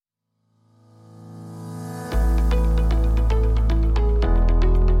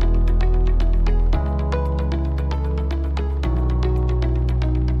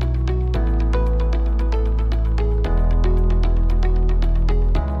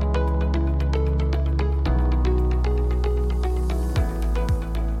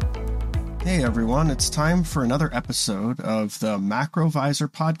everyone. It's time for another episode of the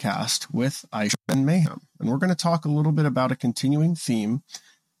Macrovisor podcast with Aisha and Mayhem. And we're going to talk a little bit about a continuing theme,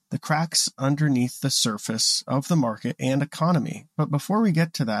 the cracks underneath the surface of the market and economy. But before we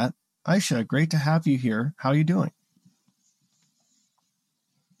get to that, Aisha, great to have you here. How are you doing?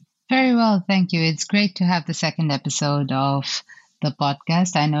 Very well, thank you. It's great to have the second episode of the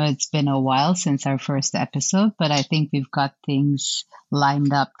podcast. I know it's been a while since our first episode, but I think we've got things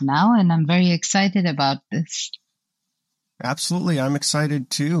lined up now, and I'm very excited about this. Absolutely. I'm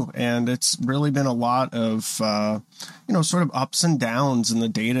excited too. And it's really been a lot of, sort of ups and downs in the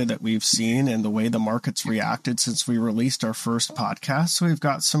data that we've seen and the way the market's reacted since we released our first podcast. So we've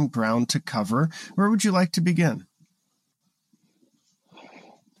got some ground to cover. Where would you like to begin?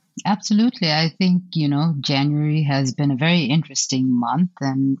 Absolutely. I think, January has been a very interesting month,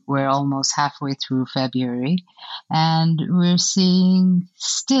 and we're almost halfway through February, and we're seeing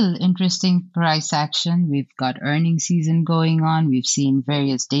still interesting price action. We've got earnings season going on. We've seen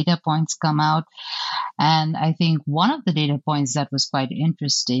various data points come out. And I think one of the data points that was quite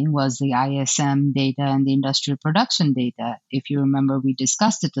interesting was the ISM data and the industrial production data. If you remember, we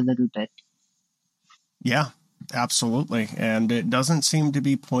discussed it a little bit. Yeah. Absolutely. And it doesn't seem to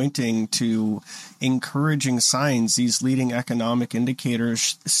be pointing to encouraging signs. These leading economic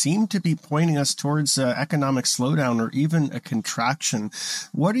indicators seem to be pointing us towards economic slowdown or even a contraction.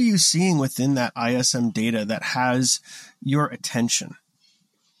 What are you seeing within that ISM data that has your attention?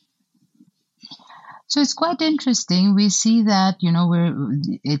 So it's quite interesting. We see that,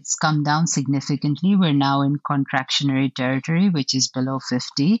 it's come down significantly. We're now in contractionary territory, which is below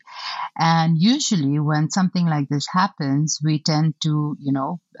 50. And usually when something like this happens, we tend to,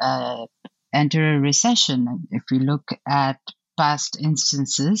 enter a recession. If we look at past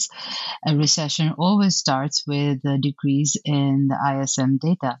instances, a recession always starts with a decrease in the ISM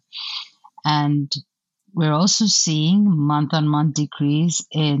data. And we're also seeing month-on-month decrease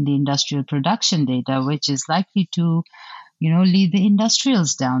in the industrial production data, which is likely to, lead the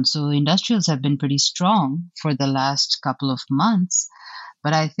industrials down. So industrials have been pretty strong for the last couple of months,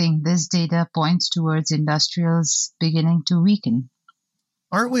 but I think this data points towards industrials beginning to weaken.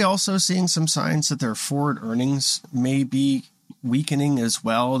 Aren't we also seeing some signs that their forward earnings may be weakening as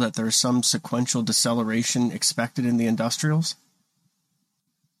well, that there's some sequential deceleration expected in the industrials?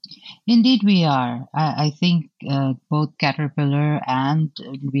 Indeed, we are. I think both Caterpillar and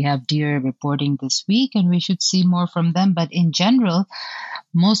we have Deere reporting this week, and we should see more from them. But in general,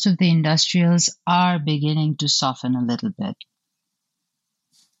 most of the industrials are beginning to soften a little bit.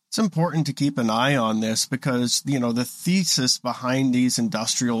 It's important to keep an eye on this because, the thesis behind these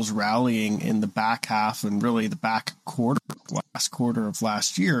industrials rallying in the back half and really the last quarter of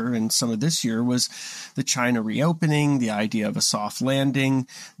last year and some of this year was the China reopening, the idea of a soft landing,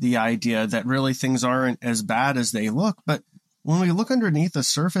 the idea that really things aren't as bad as they look. But when we look underneath the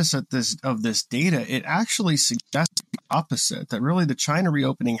surface of this data, it actually suggests the opposite, that really the China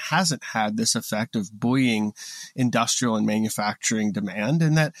reopening hasn't had this effect of buoying industrial and manufacturing demand,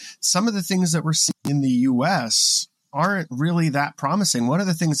 and that some of the things that we're seeing in the U.S. aren't really that promising. One of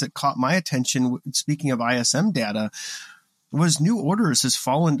the things that caught my attention, speaking of ISM data, was new orders has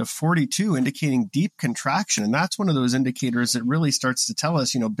fallen to 42, indicating deep contraction. And that's one of those indicators that really starts to tell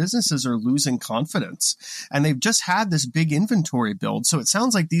us, businesses are losing confidence. And they've just had this big inventory build. So it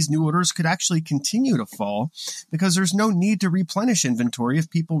sounds like these new orders could actually continue to fall because there's no need to replenish inventory if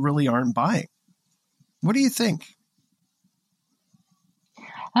people really aren't buying. What do you think?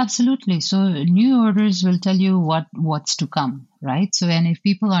 Absolutely. So new orders will tell you what's to come, right? So, and if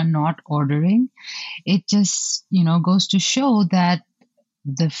people are not ordering, it just, goes to show that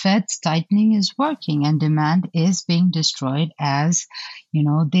the Fed's tightening is working and demand is being destroyed as,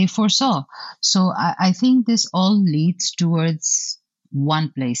 they foresaw. So I think this all leads towards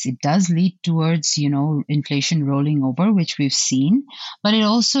one place. It does lead towards, inflation rolling over, which we've seen, but it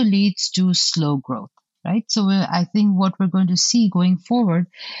also leads to slow growth. Right. So I think what we're going to see going forward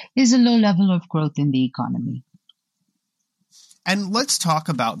is a low level of growth in the economy. And let's talk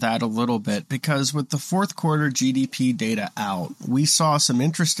about that a little bit, because with the fourth quarter GDP data out, we saw some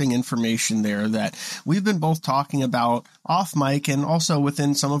interesting information there that we've been both talking about off mic and also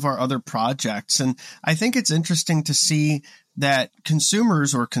within some of our other projects. And I think it's interesting to see that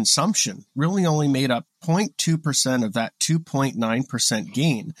consumers or consumption really only made up 0.2% of that 2.9%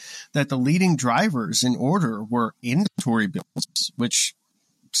 gain, that the leading drivers in order were inventory builds, which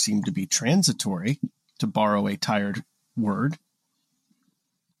seemed to be transitory, to borrow a tired word.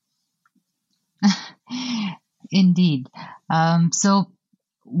 Indeed. So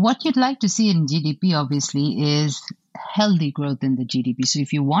what you'd like to see in GDP, obviously, is healthy growth in the GDP. So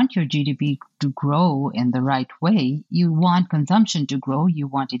if you want your GDP to grow in the right way, you want consumption to grow, you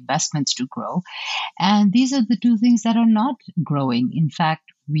want investments to grow. And these are the two things that are not growing. In fact,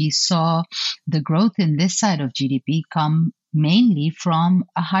 we saw the growth in this side of GDP come mainly from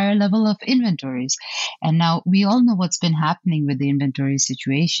a higher level of inventories. And now we all know what's been happening with the inventory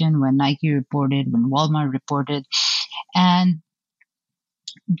situation when Nike reported, when Walmart reported. And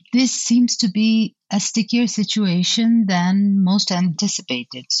this seems to be a stickier situation than most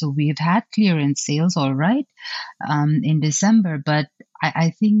anticipated. So we've had clearance sales, all right, in December, but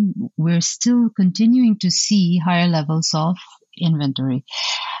I think we're still continuing to see higher levels of inventory.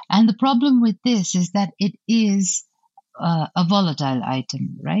 And the problem with this is that it is a volatile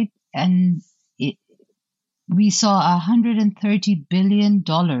item, right? And we saw $130 billion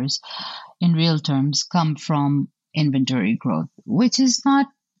in real terms come from inventory growth, which is not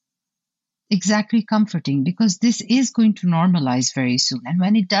exactly comforting because this is going to normalize very soon. And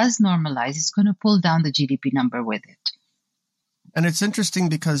when it does normalize, it's going to pull down the GDP number with it. And it's interesting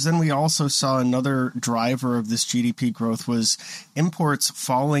because then we also saw another driver of this GDP growth was imports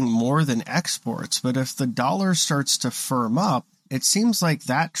falling more than exports. But if the dollar starts to firm up, it seems like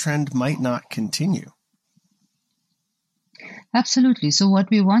that trend might not continue. Absolutely. So what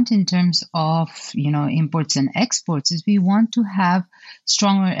we want in terms of, imports and exports is we want to have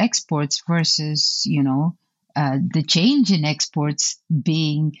stronger exports versus, the change in exports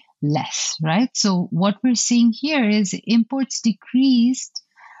being less, right? So what we're seeing here is imports decreased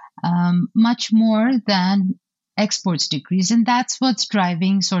much more than exports decrease, and that's what's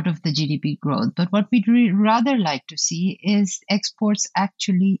driving sort of the GDP growth. But what we'd rather like to see is exports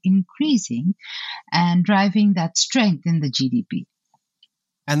actually increasing and driving that strength in the GDP.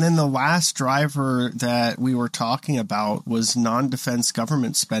 And then the last driver that we were talking about was non-defense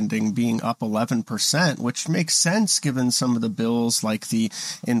government spending being up 11%, which makes sense given some of the bills like the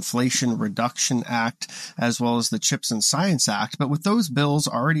Inflation Reduction Act, as well as the CHIPS and Science Act. But with those bills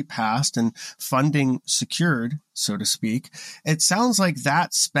already passed and funding secured, so to speak, it sounds like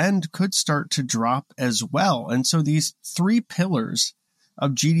that spend could start to drop as well. And so these three pillars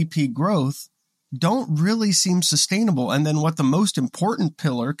of GDP growth don't really seem sustainable. And then what the most important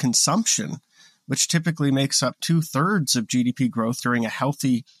pillar, consumption, which typically makes up 2/3 of GDP growth during a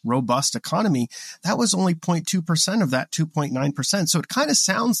healthy, robust economy, that was only 0.2% of that 2.9%. So it kind of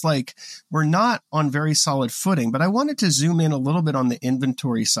sounds like we're not on very solid footing. But I wanted to zoom in a little bit on the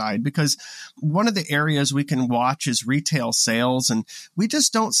inventory side, because one of the areas we can watch is retail sales. And we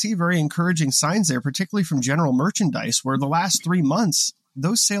just don't see very encouraging signs there, particularly from general merchandise, where the last 3 months,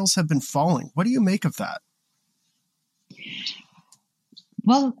 those sales have been falling. What do you make of that?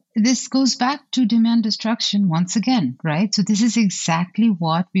 Well, this goes back to demand destruction once again, right? So this is exactly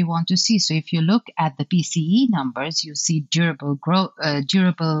what we want to see. So if you look at the PCE numbers, you see durable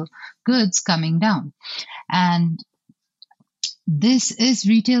goods coming down. And this is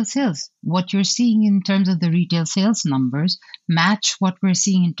retail sales. What you're seeing in terms of the retail sales numbers match what we're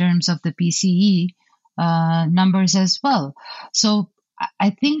seeing in terms of the PCE numbers as well. So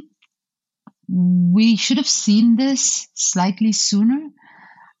I think we should have seen this slightly sooner.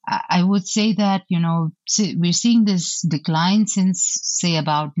 I would say that, we're seeing this decline since, say,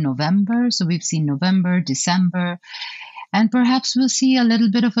 about November. So we've seen November, December, and perhaps we'll see a little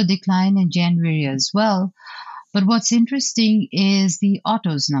bit of a decline in January as well. But what's interesting is the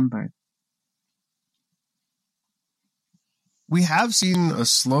autos number. We have seen a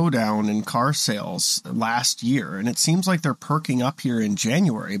slowdown in car sales last year, and it seems like they're perking up here in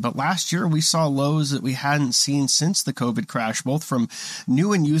January. But last year, we saw lows that we hadn't seen since the COVID crash, both from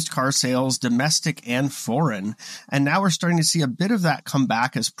new and used car sales, domestic and foreign. And now we're starting to see a bit of that come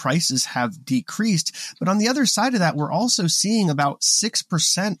back as prices have decreased. But on the other side of that, we're also seeing about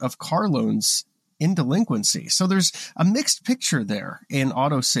 6% of car loans in delinquency. So there's a mixed picture there in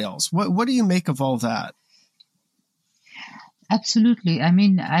auto sales. What do you make of all that? Absolutely. I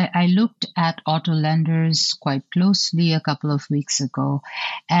mean, I looked at auto lenders quite closely a couple of weeks ago,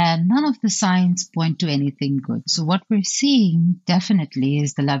 and none of the signs point to anything good. So what we're seeing definitely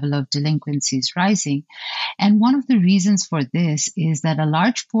is the level of delinquencies rising. And one of the reasons for this is that a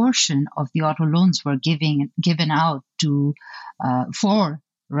large portion of the auto loans were given out to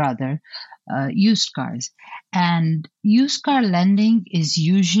used cars. And used car lending is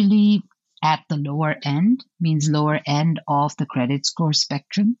usually at the lower end, means lower end of the credit score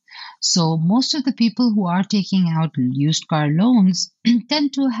spectrum. So most of the people who are taking out used car loans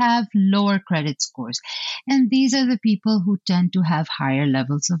tend to have lower credit scores. And these are the people who tend to have higher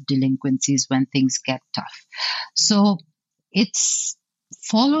levels of delinquencies when things get tough. So it's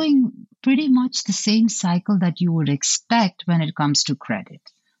following pretty much the same cycle that you would expect when it comes to credit.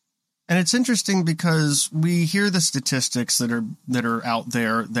 And it's interesting because we hear the statistics that are out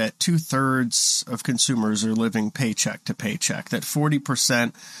there that 2/3 of consumers are living paycheck to paycheck, that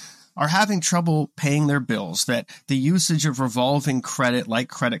 40% are having trouble paying their bills, that the usage of revolving credit like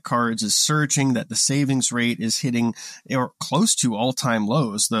credit cards is surging, that the savings rate is hitting or close to all-time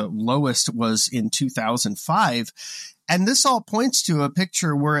lows. The lowest was in 2005. And this all points to a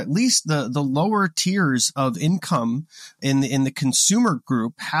picture where at least the lower tiers of income in the consumer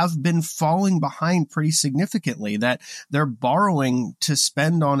group have been falling behind pretty significantly, that they're borrowing to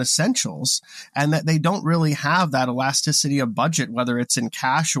spend on essentials and that they don't really have that elasticity of budget, whether it's in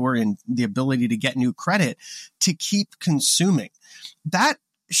cash or in the ability to get new credit, to keep consuming. That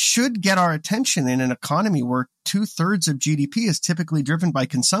should get our attention in an economy where 2/3 of GDP is typically driven by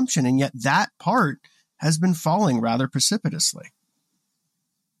consumption, and yet that part has been falling rather precipitously.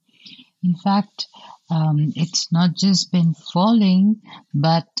 In fact, it's not just been falling,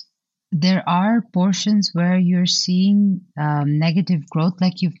 but there are portions where you're seeing negative growth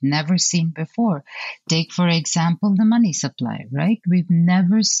like you've never seen before. Take, for example, the money supply, right? We've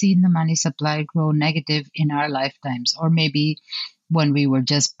never seen the money supply grow negative in our lifetimes, or maybe when we were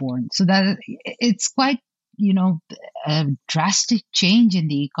just born. So that it's quite a drastic change in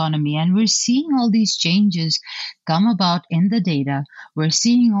the economy. And we're seeing all these changes come about in the data. We're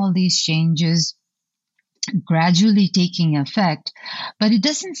seeing all these changes gradually taking effect, but it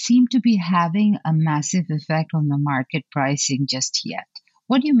doesn't seem to be having a massive effect on the market pricing just yet.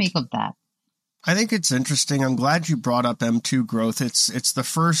 What do you make of that? I think it's interesting. I'm glad you brought up M2 growth. It's the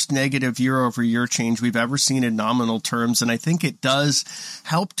first negative year-over-year change we've ever seen in nominal terms, and I think it does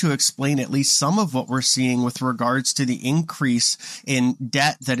help to explain at least some of what we're seeing with regards to the increase in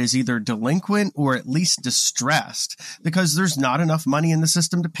debt that is either delinquent or at least distressed, because there's not enough money in the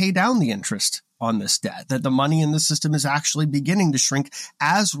system to pay down the interest on this debt, that the money in the system is actually beginning to shrink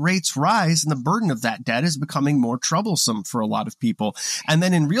as rates rise, and the burden of that debt is becoming more troublesome for a lot of people. And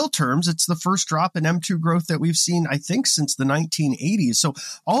then in real terms, it's the first drop in M2 growth that we've seen, I think, since the 1980s. So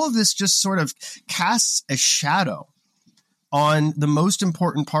all of this just sort of casts a shadow on the most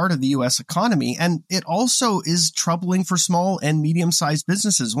important part of the U.S. economy. And it also is troubling for small and medium-sized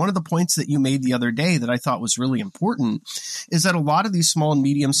businesses. One of the points that you made the other day that I thought was really important is that a lot of these small and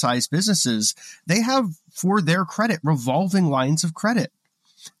medium-sized businesses, they have, for their credit, revolving lines of credit.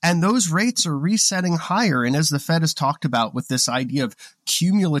 And those rates are resetting higher. And as the Fed has talked about with this idea of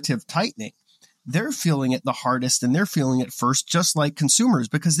cumulative tightening, they're feeling it the hardest and they're feeling it first, just like consumers,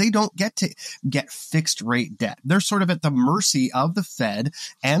 because they don't get to get fixed rate debt. They're sort of at the mercy of the Fed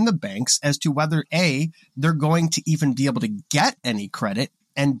and the banks as to whether A, they're going to even be able to get any credit,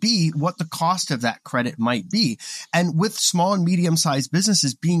 and B, what the cost of that credit might be. And with small and medium-sized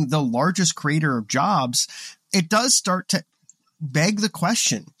businesses being the largest creator of jobs, it does start to beg the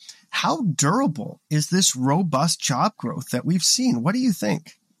question, how durable is this robust job growth that we've seen? What do you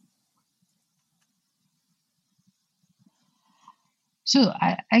think? So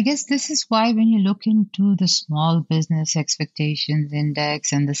I guess this is why when you look into the small business expectations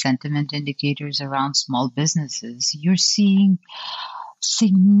index and the sentiment indicators around small businesses, you're seeing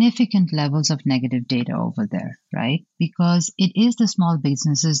significant levels of negative data over there, right? Because it is the small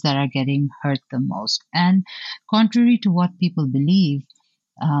businesses that are getting hurt the most. And contrary to what people believe,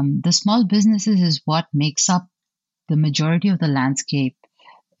 the small businesses is what makes up the majority of the landscape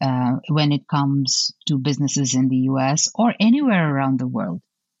when it comes to businesses in the US or anywhere around the world.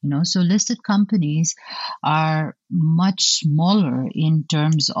 So listed companies are much smaller in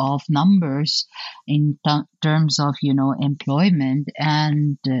terms of numbers, in terms of, employment,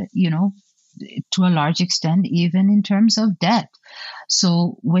 and, to a large extent, even in terms of debt.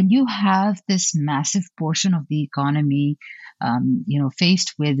 So when you have this massive portion of the economy,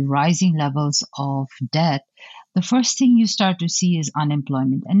 faced with rising levels of debt, the first thing you start to see is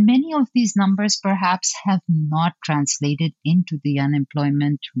unemployment. And many of these numbers perhaps have not translated into the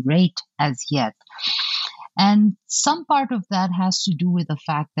unemployment rate as yet. And some part of that has to do with the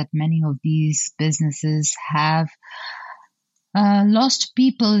fact that many of these businesses have lost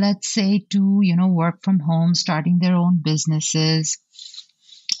people, let's say, to, work from home, starting their own businesses,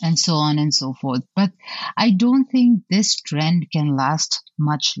 and so on and so forth. But I don't think this trend can last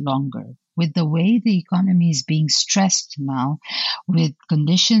much longer. With the way the economy is being stressed now, with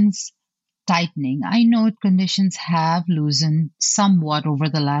conditions tightening, I know conditions have loosened somewhat over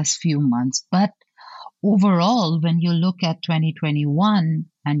the last few months, but overall, when you look at 2021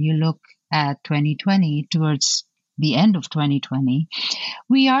 and you look at 2020 towards the end of 2020,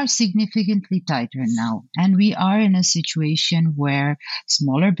 we are significantly tighter now. And we are in a situation where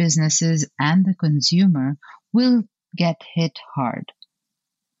smaller businesses and the consumer will get hit hard.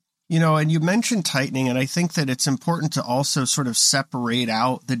 And you mentioned tightening, and I think that it's important to also sort of separate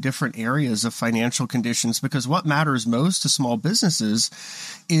out the different areas of financial conditions, because what matters most to small businesses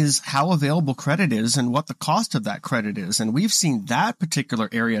is how available credit is and what the cost of that credit is. And we've seen that particular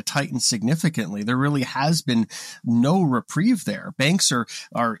area tighten significantly. There really has been no reprieve there. Banks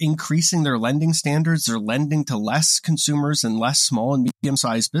are increasing their lending standards. They're lending to less consumers and less small and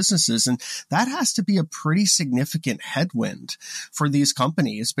medium-sized businesses. And that has to be a pretty significant headwind for these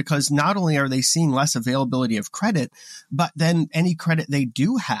companies, because not only are they seeing less availability of credit, but then any credit they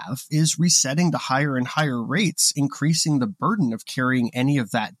do have is resetting to higher and higher rates, increasing the burden of carrying any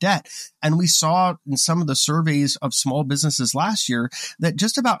of that debt. And we saw in some of the surveys of small businesses last year that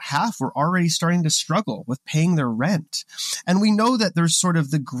just about half were already starting to struggle with paying their rent. And we know that there's sort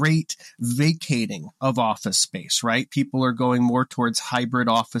of the great vacating of office space, right? People are going more towards hybrid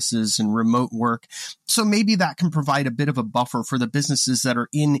offices and remote work. So maybe that can provide a bit of a buffer for the businesses that are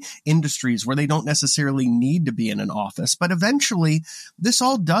in industries where they don't necessarily need to be in an office. But eventually, this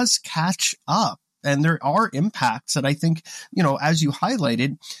all does catch up. And there are impacts that I think, as you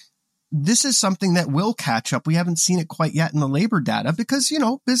highlighted, this is something that will catch up. We haven't seen it quite yet in the labor data because,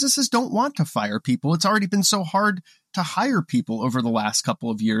 businesses don't want to fire people. It's already been so hard to hire people over the last couple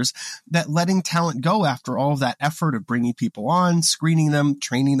of years that letting talent go after all of that effort of bringing people on, screening them,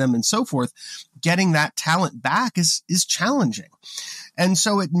 training them, and so forth, getting that talent back is challenging. And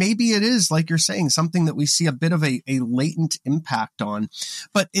so maybe it is, like you're saying, something that we see a bit of a latent impact on,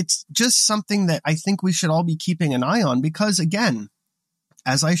 but it's just something that I think we should all be keeping an eye on because, again,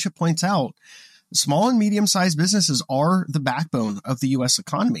 as Aisha points out, small and medium-sized businesses are the backbone of the U.S.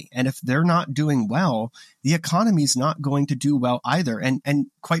 economy. And if they're not doing well, the economy is not going to do well either. And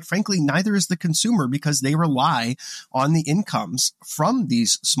quite frankly, neither is the consumer because they rely on the incomes from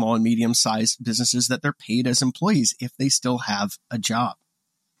these small and medium-sized businesses that they're paid as employees if they still have a job.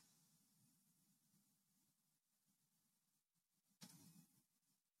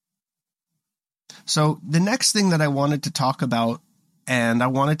 So the next thing that I wanted to talk about, and I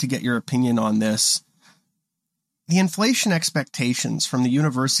wanted to get your opinion on this, the inflation expectations from the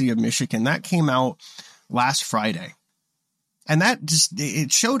University of Michigan, that came out last Friday. And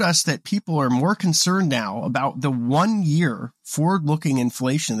it showed us that people are more concerned now about the 1 year forward-looking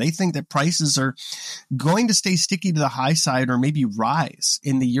inflation. They think that prices are going to stay sticky to the high side or maybe rise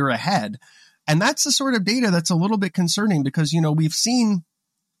in the year ahead. And that's the sort of data that's a little bit concerning because, we've seen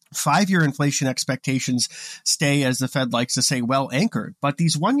 5-year inflation expectations stay, as the Fed likes to say, well anchored. But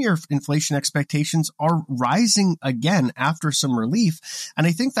these 1-year inflation expectations are rising again after some relief. And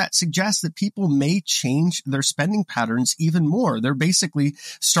I think that suggests that people may change their spending patterns even more. They're basically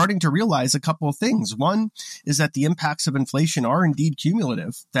starting to realize a couple of things. One is that the impacts of inflation are indeed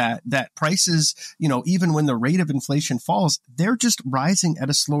cumulative, that prices, even when the rate of inflation falls, they're just rising at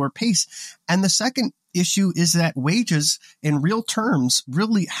a slower pace. And the second issue is that wages in real terms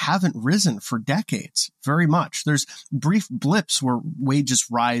really haven't risen for decades very much. There's brief blips where wages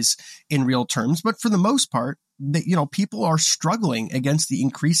rise in real terms, but for the most part, people are struggling against the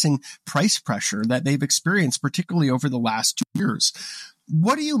increasing price pressure that they've experienced, particularly over the last 2 years.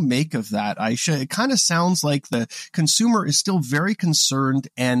 What do you make of that, Aisha? It kind of sounds like the consumer is still very concerned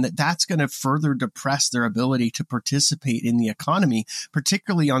and that's going to further depress their ability to participate in the economy,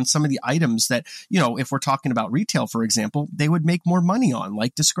 particularly on some of the items that, if we're talking about retail, for example, they would make more money on,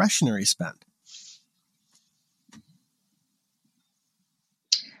 like discretionary spend.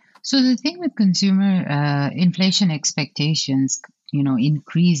 So the thing with consumer inflation expectations,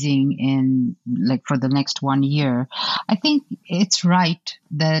 increasing in for the next 1 year, I think it's right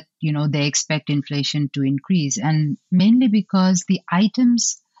that, they expect inflation to increase, and mainly because the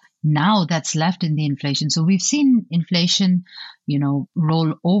items now that's left in the inflation. So we've seen inflation,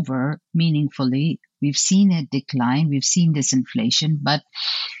 roll over meaningfully. We've seen it decline. We've seen disinflation, but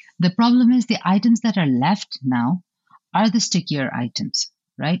the problem is the items that are left now are the stickier items.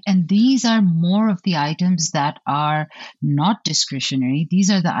 Right? And these are more of the items that are not discretionary. These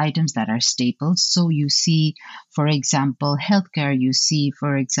are the items that are staples. So you see, for example, healthcare, you see,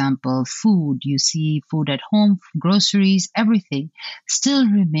 for example, food, you see food at home, groceries, everything still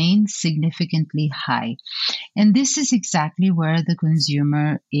remains significantly high. And this is exactly where the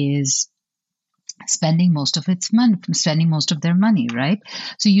consumer is spending most of their money, right?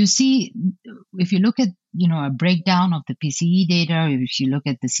 So you see, if you look at, a breakdown of the PCE data, if you look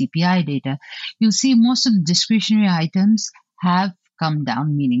at the CPI data, you'll see most of the discretionary items have come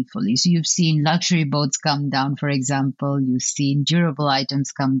down meaningfully. So you've seen luxury boats come down, for example. You've seen durable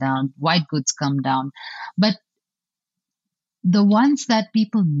items come down, white goods come down. But the ones that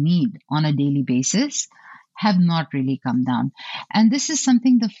people need on a daily basis have not really come down. And this is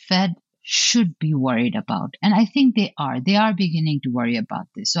something the Fed should be worried about. And I think they are. They are beginning to worry about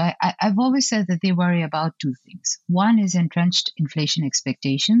this. So I've always said that they worry about two things. One is entrenched inflation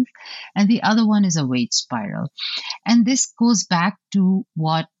expectations, and the other one is a wage spiral. And this goes back to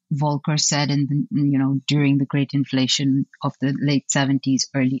what Volcker said during the great inflation of the late 70s,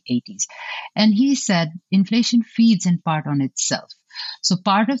 early 80s. And he said inflation feeds in part on itself. So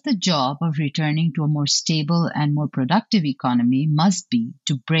part of the job of returning to a more stable and more productive economy must be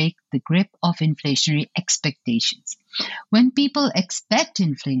to break the grip of inflationary expectations. When people expect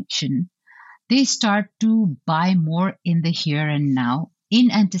inflation, they start to buy more in the here and now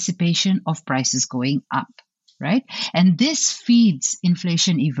in anticipation of prices going up, right? And this feeds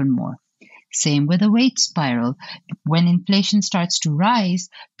inflation even more. Same with the wage spiral. When inflation starts to rise,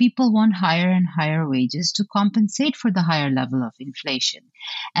 people want higher and higher wages to compensate for the higher level of inflation.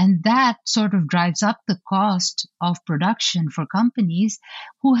 And that sort of drives up the cost of production for companies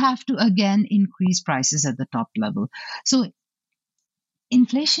who have to, again, increase prices at the top level. So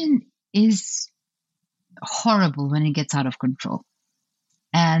inflation is horrible when it gets out of control.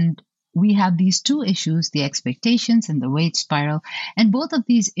 And we have these two issues, the expectations and the wage spiral. And both of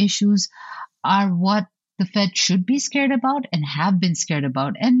these issues are what the Fed should be scared about and have been scared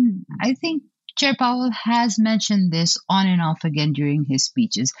about. And I think Chair Powell has mentioned this on and off again during his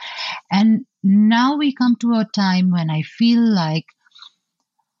speeches. And now we come to a time when I feel like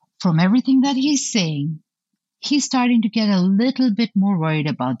from everything that he's saying, he's starting to get a little bit more worried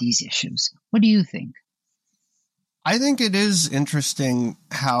about these issues. What do you think? I think it is interesting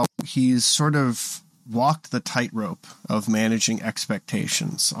how he's sort of walked the tightrope of managing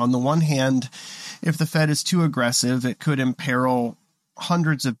expectations. On the one hand, if the Fed is too aggressive, it could imperil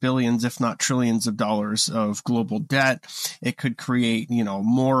hundreds of billions, if not trillions of dollars of global debt. It could create,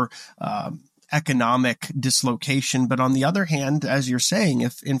 more economic dislocation. But on the other hand, as you're saying,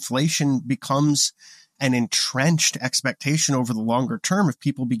 if inflation becomes an entrenched expectation over the longer term, if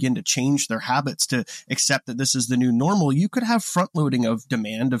people begin to change their habits to accept that this is the new normal, you could have front loading of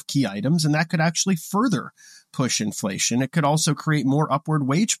demand of key items, and that could actually further push inflation. It could also create more upward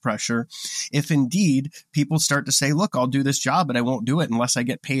wage pressure if indeed people start to say, look, I'll do this job, but I won't do it unless I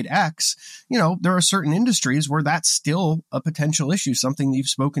get paid X. There are certain industries where that's still a potential issue, something you've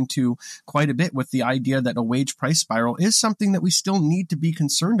spoken to quite a bit with the idea that a wage price spiral is something that we still need to be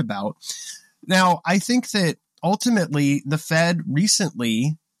concerned about. Now, I think that ultimately the Fed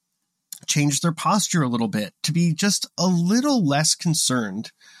recently changed their posture a little bit to be just a little less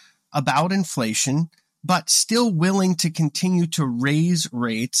concerned about inflation, but still willing to continue to raise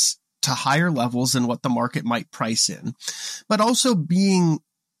rates to higher levels than what the market might price in, but also being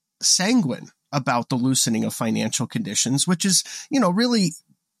sanguine about the loosening of financial conditions, which is, really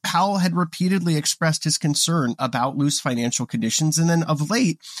Powell had repeatedly expressed his concern about loose financial conditions. And then of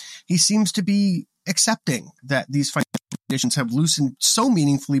late, he seems to be accepting that these financial conditions have loosened so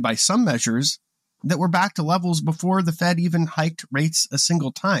meaningfully by some measures that we're back to levels before the Fed even hiked rates a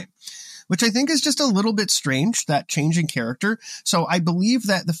single time, which I think is just a little bit strange, that change in character. So I believe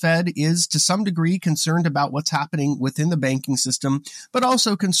that the Fed is to some degree concerned about what's happening within the banking system, but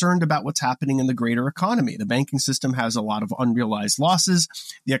also concerned about what's happening in the greater economy. The banking system has a lot of unrealized losses.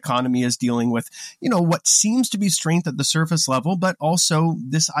 The economy is dealing with, what seems to be strength at the surface level, but also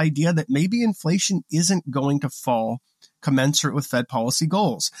this idea that maybe inflation isn't going to fall commensurate with Fed policy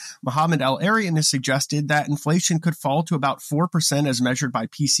goals. Mohamed El-Erian has suggested that inflation could fall to about 4% as measured by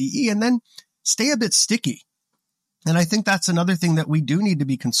PCE and then stay a bit sticky. And I think that's another thing that we do need to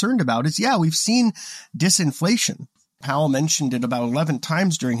be concerned about is, we've seen disinflation. Powell mentioned it about 11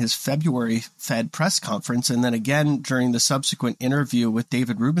 times during his February Fed press conference, and then again during the subsequent interview with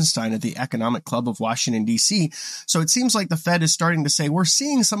David Rubenstein at the Economic Club of Washington, D.C. So it seems like the Fed is starting to say, we're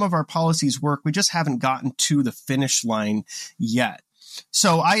seeing some of our policies work. We just haven't gotten to the finish line yet.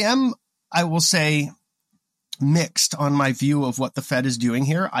 So I will say, mixed on my view of what the Fed is doing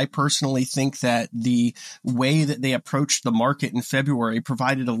here. I personally think that the way that they approached the market in February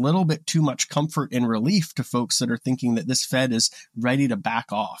provided a little bit too much comfort and relief to folks that are thinking that this Fed is ready to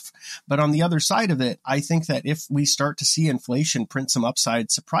back off. But on the other side of it, I think that if we start to see inflation print some upside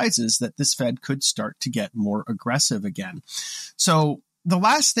surprises, that this Fed could start to get more aggressive again. So the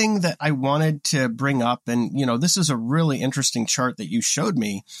last thing that I wanted to bring up, and, this is a really interesting chart that you showed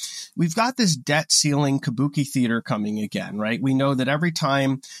me. We've got this debt ceiling kabuki theater coming again, right? We know that every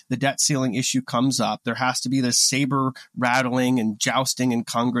time the debt ceiling issue comes up, there has to be this saber rattling and jousting in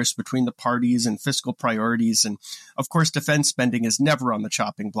Congress between the parties and fiscal priorities. And of course, defense spending is never on the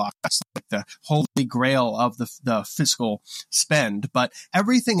chopping block. That's like the holy grail of the fiscal spend. But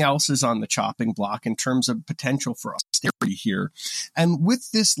everything else is on the chopping block in terms of potential for austerity here. And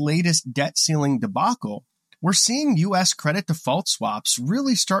with this latest debt ceiling debacle, we're seeing U.S. credit default swaps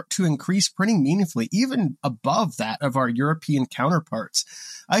really start to increase pretty meaningfully, even above that of our European counterparts.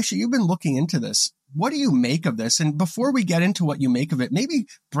 Aisha, you've been looking into this. What do you make of this? And before we get into what you make of it, maybe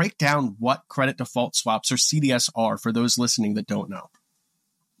break down what credit default swaps or CDS are for those listening that don't know.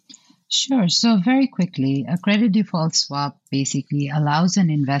 Sure. So very quickly, a credit default swap basically allows an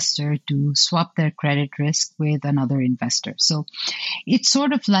investor to swap their credit risk with another investor. So it's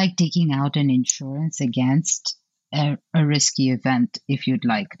sort of like taking out an insurance against a risky event, if you'd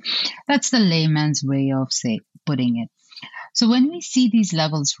like. That's the layman's way of putting it. So when we see these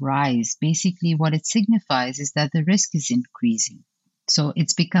levels rise, basically what it signifies is that the risk is increasing. So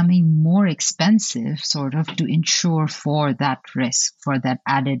it's becoming more expensive sort of to insure for that risk, for that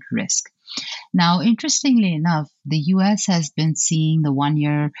added risk. Now, interestingly enough, the US has been seeing the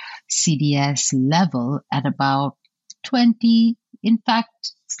 1-year CDS level at about 20, in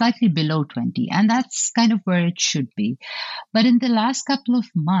fact, slightly below 20. And that's kind of where it should be. But in the last couple of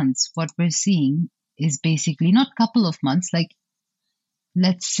months, what we're seeing is basically not couple of months, like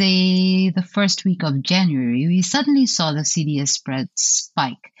let's say the first week of January, we suddenly saw the CDS spread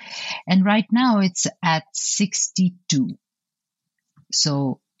spike. And right now it's at 62.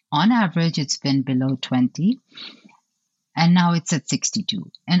 So on average, it's been below 20. And now it's at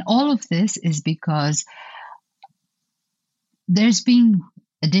 62. And all of this is because there's been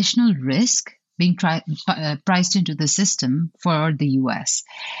additional risk being priced into the system for the US.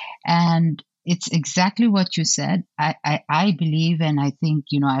 And it's exactly what you said. I believe, and I think,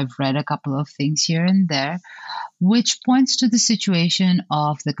 I've read a couple of things here and there, which points to the situation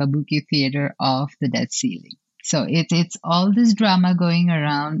of the kabuki theater of the debt ceiling. So it's all this drama going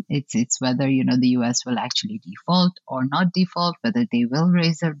around. It's whether, the US will actually default or not default, whether they will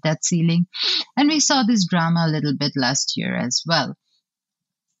raise their debt ceiling. And we saw this drama a little bit last year as well.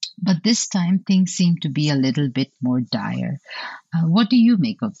 But this time things seem to be a little bit more dire. What do you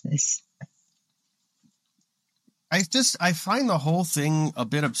make of this? I find the whole thing a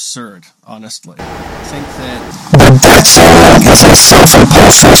bit absurd, honestly. I think that the debt ceiling is a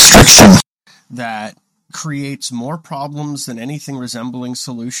self-imposed restriction that creates more problems than anything resembling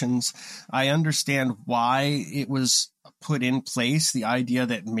solutions. I understand why it was put in place, the idea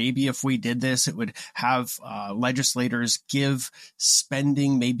that maybe if we did this, it would have legislators give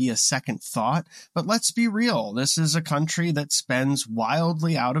spending maybe a second thought. But let's be real. This is a country that spends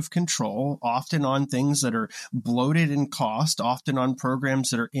wildly out of control, often on things that are bloated in cost, often on programs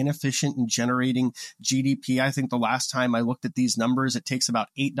that are inefficient in generating GDP. I think the last time I looked at these numbers, it takes about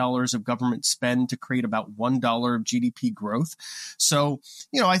 $8 of government spend to create about $1 of GDP growth. So,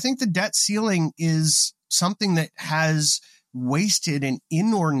 I think the debt ceiling is something that has wasted an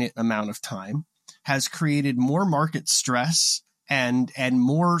inordinate amount of time, has created more market stress and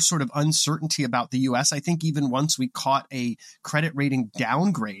more sort of uncertainty about the U.S. I think even once we caught a credit rating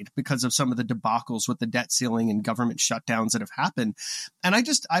downgrade because of some of the debacles with the debt ceiling and government shutdowns that have happened. And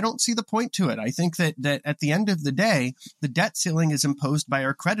I don't see the point to it. I think that at the end of the day, the debt ceiling is imposed by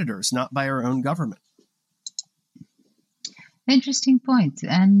our creditors, not by our own government. Interesting point.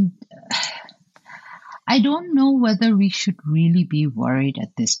 And I don't know whether we should really be worried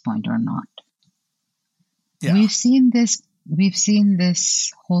at this point or not. Yeah. We've seen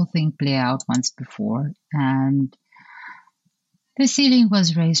this whole thing play out once before, and the ceiling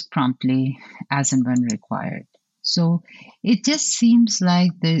was raised promptly as and when required. So it just seems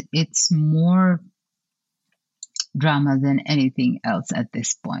like it's more drama than anything else at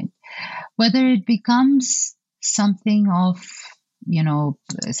this point. Whether it becomes something of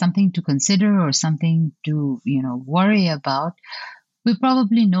something to consider or something to, worry about, we'll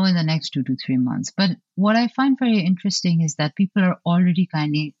probably know in the next 2 to 3 months. But what I find very interesting is that people are already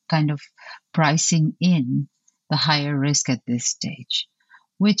kind of pricing in the higher risk at this stage,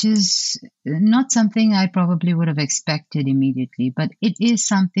 which is not something I probably would have expected immediately, but it is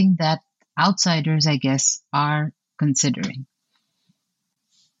something that outsiders, I guess, are considering.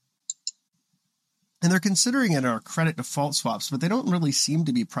 And they're considering it our credit default swaps, but they don't really seem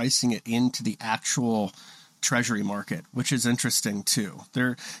to be pricing it into the actual Treasury market, which is interesting too.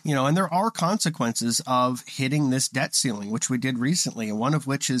 And there are consequences of hitting this debt ceiling, which we did recently, and one of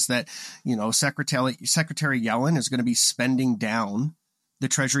which is that, Secretary Yellen is going to be spending down the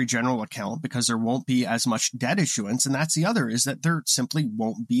Treasury General account because there won't be as much debt issuance. And that's the other, is that there simply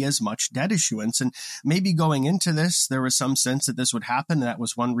won't be as much debt issuance. And maybe going into this, there was some sense that this would happen. That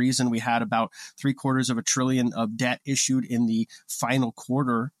was one reason we had about $750 billion of debt issued in the final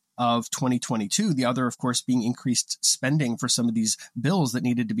quarter of 2022. The other, of course, being increased spending for some of these bills that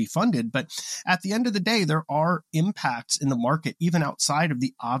needed to be funded. But at the end of the day, there are impacts in the market, even outside of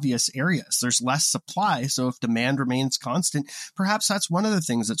the obvious areas. There's less supply. So if demand remains constant, perhaps that's one of the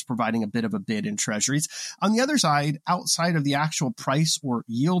things that's providing a bit of a bid in treasuries. On the other side, outside of the actual price or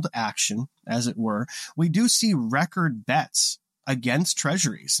yield action, as it were, we do see record bets against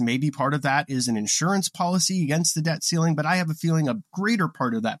treasuries. Maybe part of that is an insurance policy against the debt ceiling, but I have a feeling a greater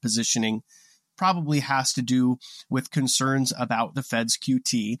part of that positioning probably has to do with concerns about the Fed's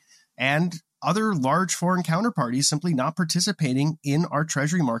QT and other large foreign counterparties simply not participating in our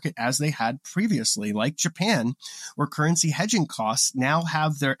treasury market as they had previously, like Japan, where currency hedging costs now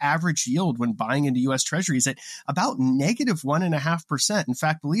have their average yield when buying into U.S. treasuries at about negative 1.5%. In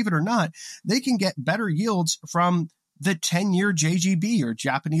fact, believe it or not, they can get better yields from the 10-year JGB or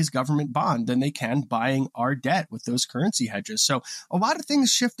Japanese government bond than they can buying our debt with those currency hedges. So a lot of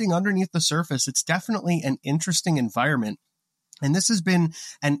things shifting underneath the surface. It's definitely an interesting environment. And this has been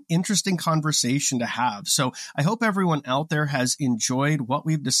an interesting conversation to have. So I hope everyone out there has enjoyed what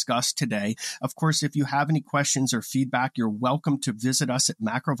we've discussed today. Of course, if you have any questions or feedback, you're welcome to visit us at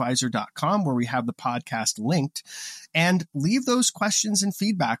macrovisor.com, where we have the podcast linked, and leave those questions and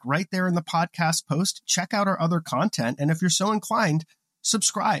feedback right there in the podcast post. Check out our other content. And if you're so inclined,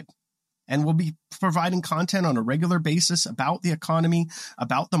 subscribe. And we'll be providing content on a regular basis about the economy,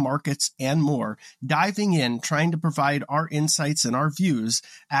 about the markets, and more, diving in, trying to provide our insights and our views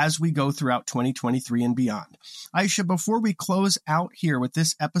as we go throughout 2023 and beyond. Aisha, before we close out here with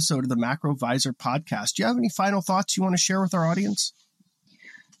this episode of the Macro Visor podcast, do you have any final thoughts you want to share with our audience?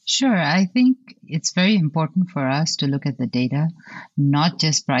 Sure. I think it's very important for us to look at the data, not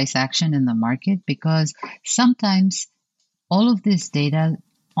just price action in the market, because sometimes all of this data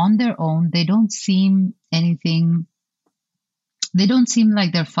on their own, they don't seem like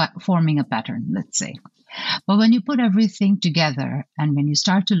they're forming a pattern, let's say. But when you put everything together and when you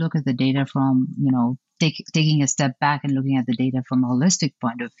start to look at the data from, taking a step back and looking at the data from a holistic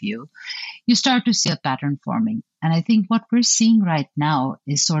point of view, you start to see a pattern forming. And I think what we're seeing right now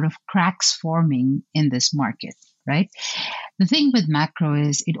is sort of cracks forming in this market, right? The thing with macro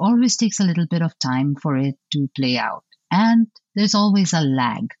is it always takes a little bit of time for it to play out. And there's always a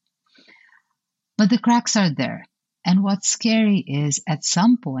lag. But the cracks are there. And what's scary is at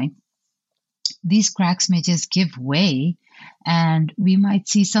some point, these cracks may just give way and we might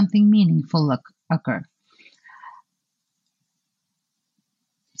see something meaningful occur.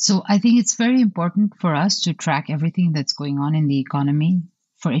 So I think it's very important for us to track everything that's going on in the economy,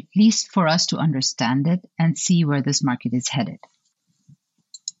 for at least for us to understand it and see where this market is headed.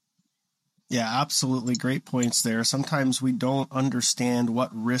 Yeah, absolutely. Great points there. Sometimes we don't understand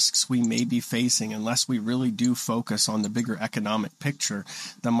what risks we may be facing unless we really do focus on the bigger economic picture.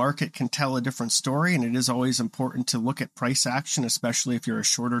 The market can tell a different story, and it is always important to look at price action, especially if you're a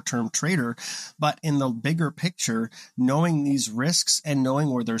shorter-term trader. But in the bigger picture, knowing these risks and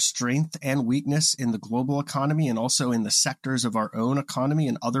knowing where there's strength and weakness in the global economy and also in the sectors of our own economy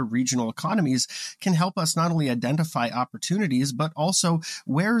and other regional economies can help us not only identify opportunities, but also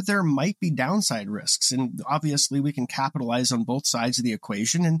where there might be downside risks. And obviously we can capitalize on both sides of the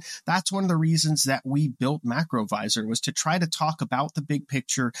equation. And that's one of the reasons that we built MacroVisor, was to try to talk about the big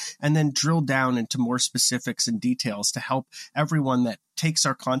picture and then drill down into more specifics and details to help everyone that takes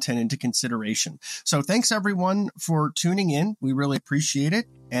our content into consideration. So thanks everyone for tuning in. We really appreciate it.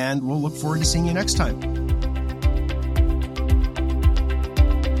 And we'll look forward to seeing you next time.